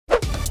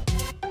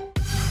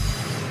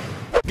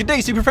Good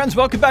day, super friends.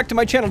 Welcome back to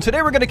my channel.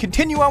 Today we're going to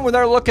continue on with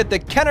our look at the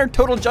Kenner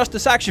Total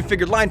Justice action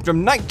figure line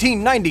from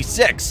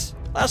 1996.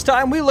 Last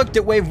time we looked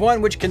at Wave 1,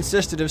 which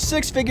consisted of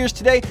 6 figures.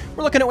 Today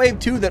we're looking at Wave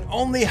 2 that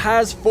only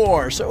has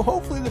 4, so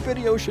hopefully the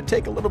video should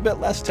take a little bit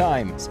less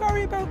time.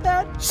 Sorry about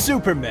that.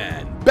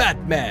 Superman,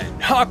 Batman,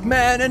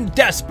 Hawkman, and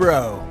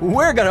Despero.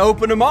 We're going to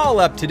open them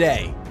all up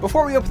today.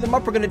 Before we open them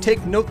up, we're going to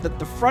take note that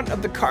the front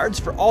of the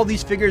cards for all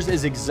these figures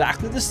is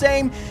exactly the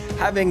same,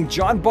 having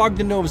John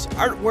Bogdanov's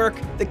artwork,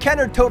 the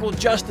Kenner Total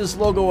Justice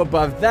logo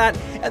above that,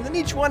 and then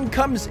each one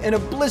comes in a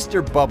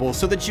blister bubble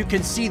so that you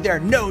can see their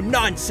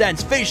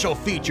no-nonsense facial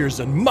features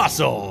and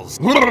muscles.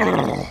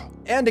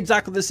 And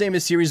exactly the same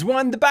as Series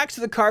 1, the backs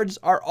of the cards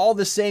are all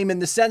the same in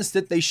the sense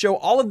that they show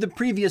all of the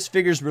previous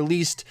figures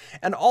released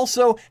and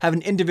also have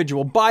an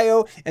individual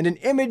bio and an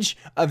image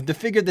of the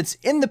figure that's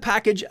in the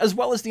package, as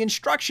well as the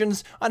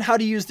instructions on how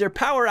to use their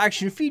power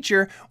action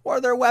feature or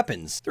their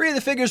weapons. 3 of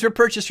the figures were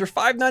purchased for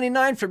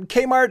 $5.99 from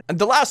Kmart, and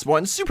the last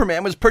one,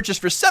 Superman, was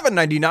purchased for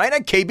 $7.99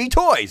 at KB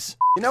Toys.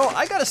 You know,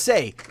 I gotta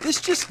say, this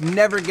just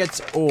never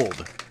gets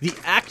old. The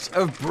act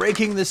of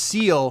breaking the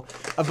seal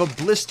of a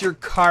blister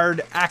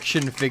card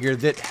action figure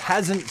that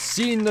hasn't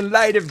seen the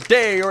light of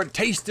day or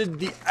tasted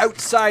the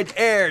outside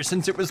air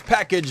since it was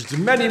packaged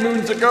many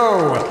moons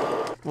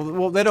ago.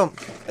 Well, they don't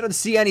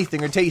see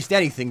anything or taste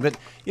anything, but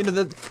you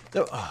know,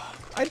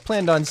 I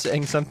planned on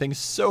saying something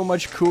so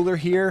much cooler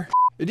here.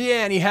 Yeah,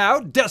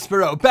 anyhow,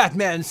 Despero,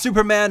 Batman,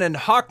 Superman, and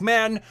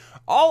Hawkman,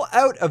 all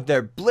out of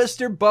their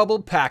blister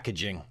bubble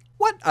packaging.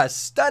 What a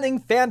stunning,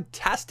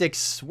 fantastic,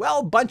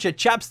 swell bunch of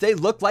chaps they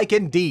look like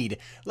indeed.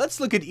 Let's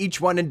look at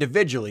each one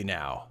individually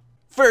now.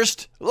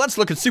 First, let's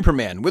look at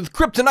Superman with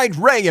Kryptonite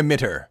Ray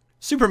Emitter.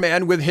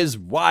 Superman, with his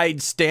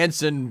wide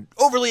stance and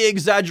overly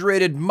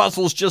exaggerated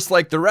muscles just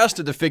like the rest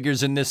of the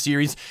figures in this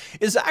series,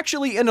 is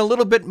actually in a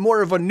little bit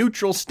more of a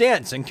neutral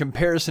stance in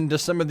comparison to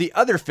some of the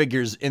other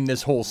figures in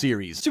this whole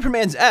series.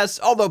 Superman's S,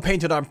 although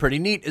painted on pretty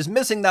neat, is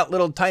missing that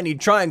little tiny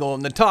triangle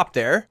in the top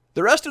there.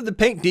 The rest of the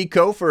paint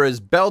deco for his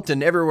belt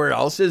and everywhere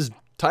else is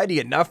tidy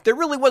enough. There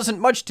really wasn't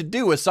much to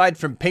do aside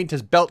from paint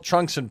his belt,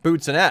 trunks, and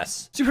boots and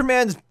S.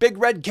 Superman's big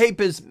red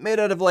cape is made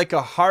out of like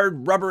a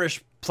hard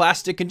rubberish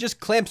plastic and just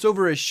clamps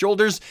over his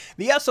shoulders.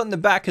 The S on the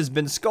back has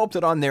been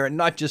sculpted on there and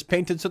not just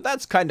painted, so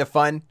that's kind of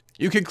fun.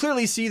 You can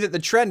clearly see that the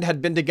trend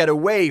had been to get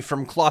away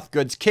from cloth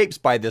goods capes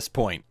by this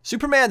point.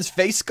 Superman's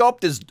face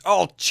sculpt is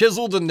all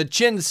chiseled and the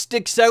chin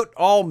sticks out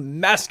all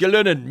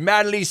masculine and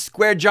manly,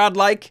 square-jawed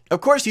like.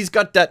 Of course, he's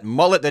got that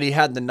mullet that he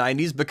had in the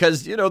 90s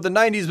because, you know, the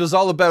 90s was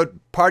all about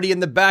party in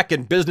the back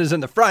and business in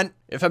the front.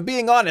 If I'm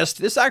being honest,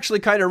 this actually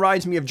kind of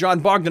reminds me of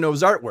John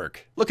Bogdanov's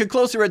artwork. Looking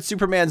closer at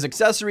Superman's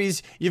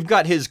accessories, you've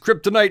got his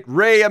Kryptonite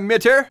Ray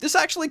Emitter. This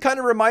actually kind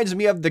of reminds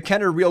me of the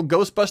Kenner Real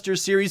Ghostbusters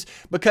series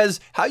because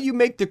how you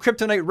make the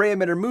Kryptonite Ray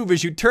Emitter move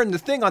is you turn the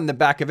thing on the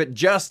back of it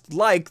just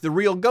like the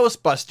Real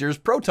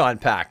Ghostbusters proton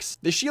packs.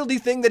 The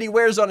shieldy thing that he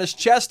wears on his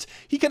chest,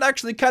 he can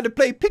actually kind of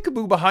play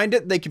peekaboo behind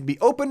it. They can be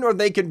open or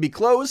they can be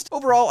closed.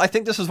 Overall, I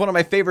think this is one of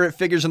my favorite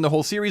figures in the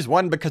whole series.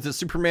 1, because it's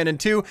Superman, and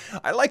 2,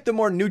 I like the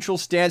more neutral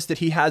stance that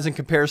he has in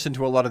comparison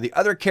to a lot of the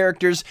other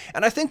characters,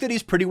 and I think that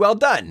he's pretty well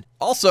done.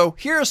 Also,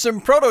 here are some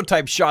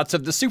prototype shots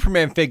of the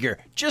Superman figure,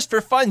 just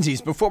for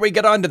funsies before we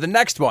get on to the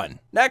next one.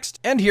 Next,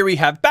 and here we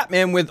have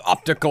Batman with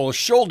optical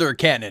shoulder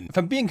cannon. If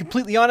I'm being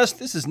completely honest,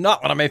 this is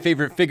not one of my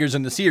favorite figures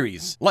in the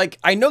series. Like,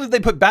 I know that they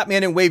put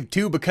Batman in Wave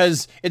 2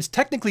 because it's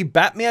technically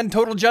Batman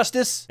Total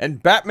Justice,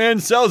 and Batman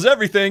sells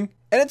everything.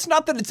 And it's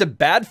not that it's a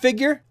bad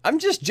figure, I'm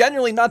just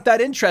generally not that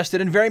interested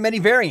in very many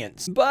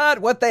variants. But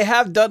what they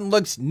have done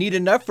looks neat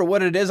enough for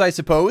what it is, I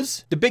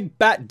suppose. The big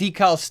bat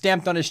decal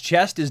stamped on his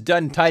chest is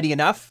done tidy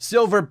enough.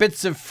 Silver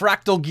bits of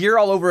fractal gear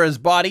all over his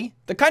body.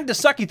 The kind of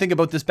sucky thing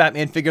about this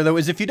Batman figure though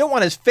is if you don't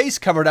want his face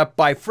covered up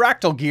by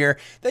fractal gear,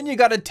 then you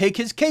gotta take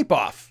his cape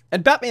off.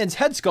 And Batman's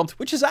head sculpt,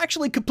 which is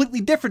actually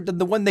completely different than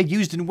the one they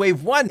used in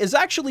Wave 1, is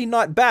actually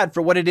not bad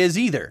for what it is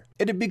either.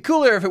 It'd be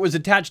cooler if it was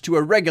attached to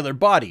a regular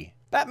body.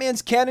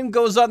 Batman's cannon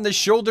goes on the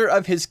shoulder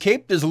of his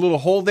cape, there's a little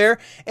hole there,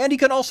 and he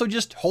can also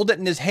just hold it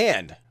in his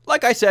hand.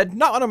 Like I said,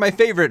 not one of my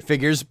favorite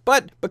figures,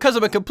 but because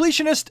I'm a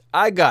completionist,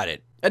 I got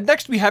it. And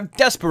next we have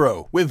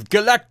Despero with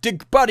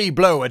Galactic Body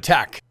Blow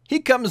Attack.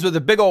 He comes with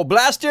a big old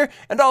blaster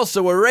and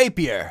also a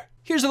rapier.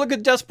 Here's a look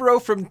at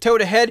Despero from toe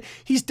to head.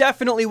 He's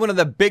definitely one of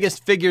the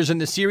biggest figures in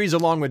the series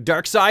along with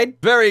Darkseid.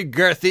 Very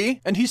girthy,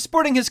 and he's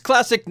sporting his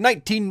classic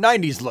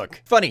 1990s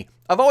look. Funny,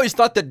 I've always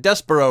thought that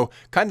Despero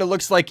kind of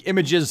looks like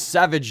Image's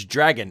Savage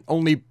Dragon,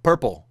 only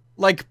purple.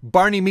 Like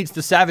Barney meets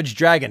the Savage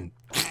Dragon.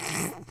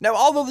 Now,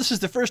 although this is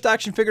the first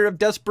action figure of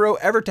Despero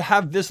ever to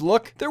have this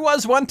look, there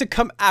was one to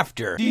come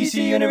after. DC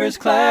Universe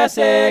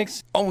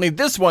Classics! Only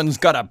this one's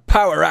got a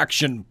power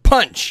action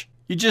punch.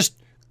 You just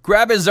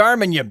grab his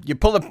arm and you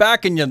pull it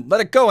back and you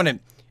let it go and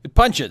it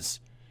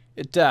punches.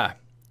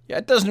 Yeah,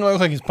 it doesn't really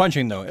look like he's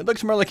punching though. It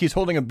looks more like he's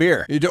holding a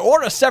beer.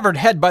 Or a severed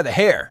head by the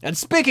hair. And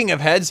speaking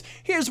of heads,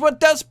 here's what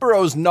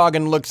Despero's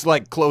noggin looks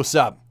like close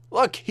up.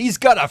 Look, he's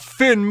got a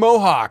fin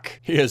mohawk.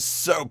 He is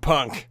so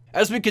punk.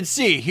 As we can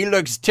see, he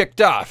looks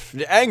ticked off,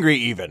 angry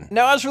even.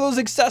 Now as for those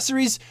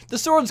accessories, the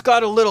sword's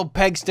got a little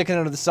peg sticking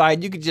out of the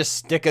side. You could just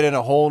stick it in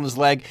a hole in his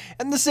leg.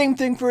 And the same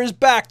thing for his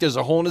back. There's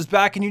a hole in his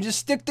back and you just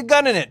stick the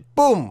gun in it.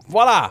 Boom,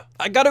 voila.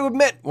 I gotta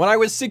admit, when I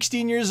was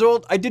 16 years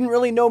old, I didn't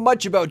really know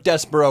much about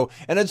Peterborough,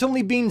 and it's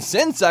only been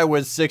since I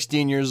was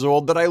 16 years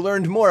old that I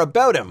learned more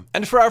about him.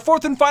 And for our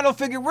fourth and final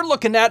figure, we're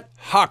looking at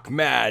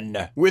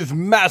Hawkman with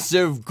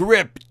massive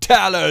grip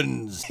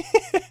talons.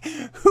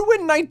 Who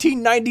in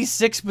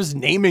 1996 was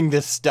naming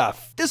this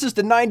stuff? This is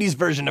the 90s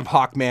version of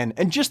Hawkman,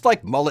 and just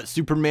like Mullet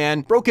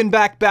Superman, Broken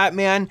Back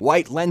Batman,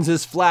 White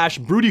Lenses Flash,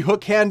 Broody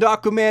Hook Hand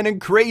Aquaman, and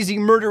Crazy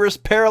Murderous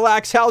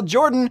Parallax Hal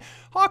Jordan,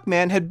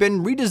 Hawkman had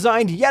been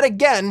redesigned yet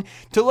again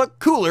to look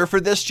cooler for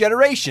this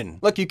generation.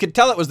 Look, you could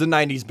tell it was the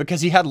 90s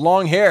because he had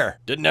long hair.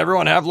 Didn't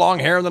everyone have long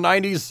hair in the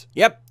 90s?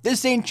 Yep,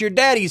 this ain't your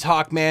daddy's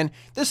Hawkman.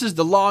 This is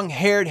the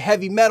long-haired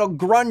heavy metal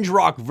grunge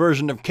rock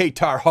version of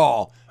Qatar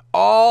Hall.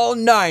 All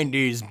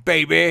 90s,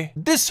 baby.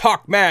 This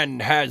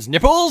Hawkman has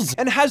nipples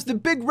and has the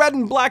big red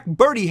and black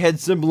birdie head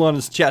symbol on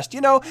his chest.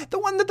 You know, the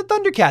one that the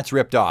Thundercats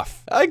ripped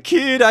off. I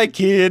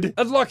kid.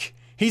 And look,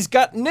 he's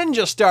got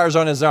ninja stars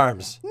on his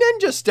arms.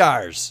 Ninja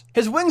stars.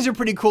 His wings are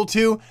pretty cool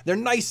too. They're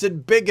nice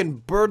and big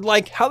and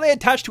bird-like. How they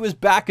attach to his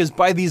back is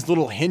by these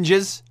little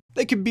hinges.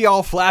 They could be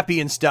all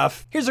flappy and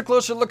stuff. Here's a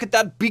closer look at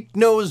that beak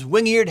nose,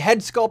 wing-eared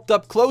head sculpt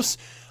up close.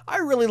 I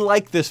really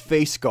like this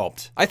face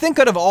sculpt. I think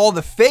out of all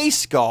the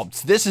face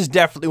sculpts, this is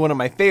definitely one of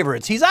my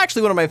favorites. He's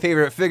actually one of my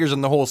favorite figures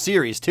in the whole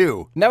series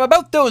too. Now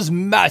about those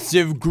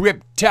massive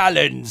grip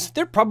talons,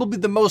 they're probably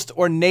the most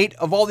ornate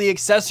of all the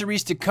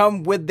accessories to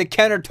come with the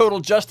Kenner Total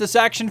Justice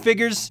action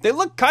figures. They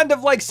look kind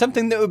of like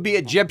something that would be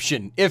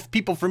Egyptian, if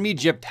people from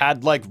Egypt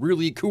had like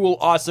really cool,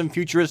 awesome,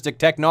 futuristic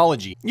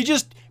technology. You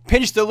just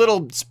pinch the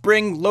little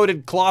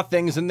spring-loaded claw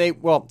things and they,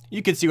 well,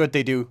 you can see what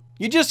they do.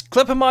 You just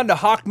clip him onto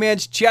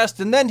Hawkman's chest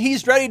and then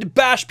he's ready to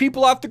bash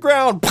people off the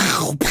ground.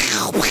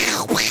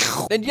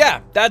 And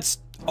yeah, that's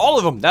all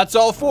of them. That's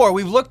all four.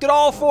 We've looked at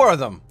all four of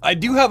them. I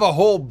do have a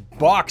whole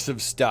box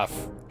of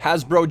stuff.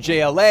 Hasbro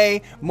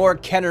JLA, more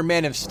Kenner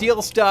Man of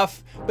Steel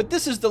stuff, but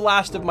this is the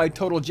last of my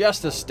Total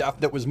Justice stuff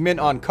that was mint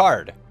on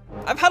card.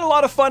 I've had a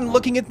lot of fun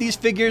looking at these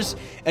figures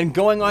and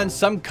going on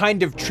some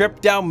kind of trip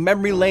down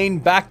memory lane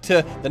back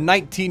to the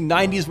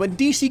 1990s when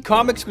DC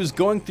Comics was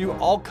going through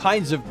all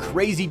kinds of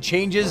crazy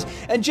changes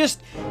and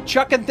just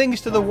chucking things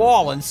to the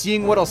wall and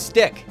seeing what'll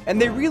stick.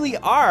 And they really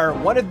are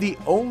one of the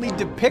only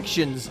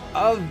depictions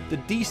of the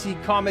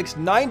DC Comics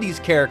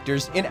 90s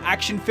characters in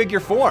action figure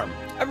form.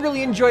 I've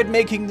really enjoyed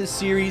making this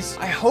series.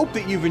 I hope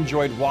that you've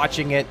enjoyed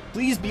watching it.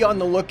 Please be on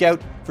the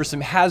lookout for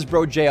some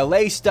Hasbro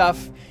JLA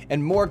stuff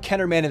and more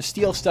Kenner Man of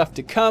Steel stuff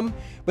to come,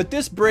 but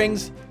this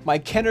brings my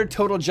Kenner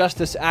Total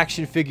Justice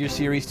action figure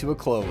series to a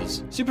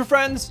close. Super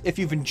friends, if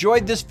you've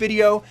enjoyed this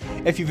video,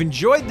 if you've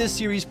enjoyed this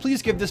series,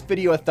 please give this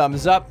video a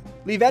thumbs up.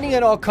 Leave any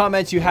and all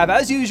comments you have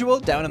as usual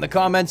down in the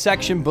comment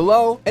section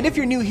below. And if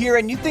you're new here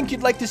and you think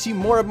you'd like to see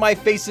more of my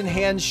face and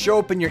hands show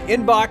up in your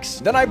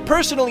inbox, then I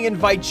personally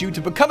invite you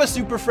to become a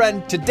super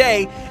friend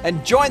today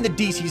and join the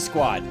DC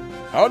squad.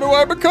 How do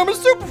I become a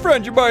super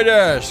friend, you might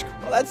ask?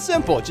 Well, that's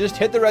simple. Just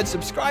hit the red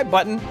subscribe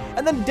button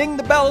and then ding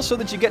the bell so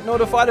that you get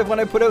notified of when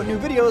I put out new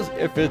videos,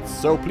 if it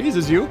so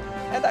pleases you.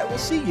 And I will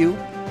see you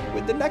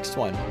with the next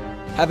one.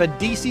 Have a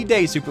DC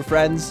day, super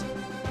friends.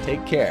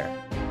 Take care.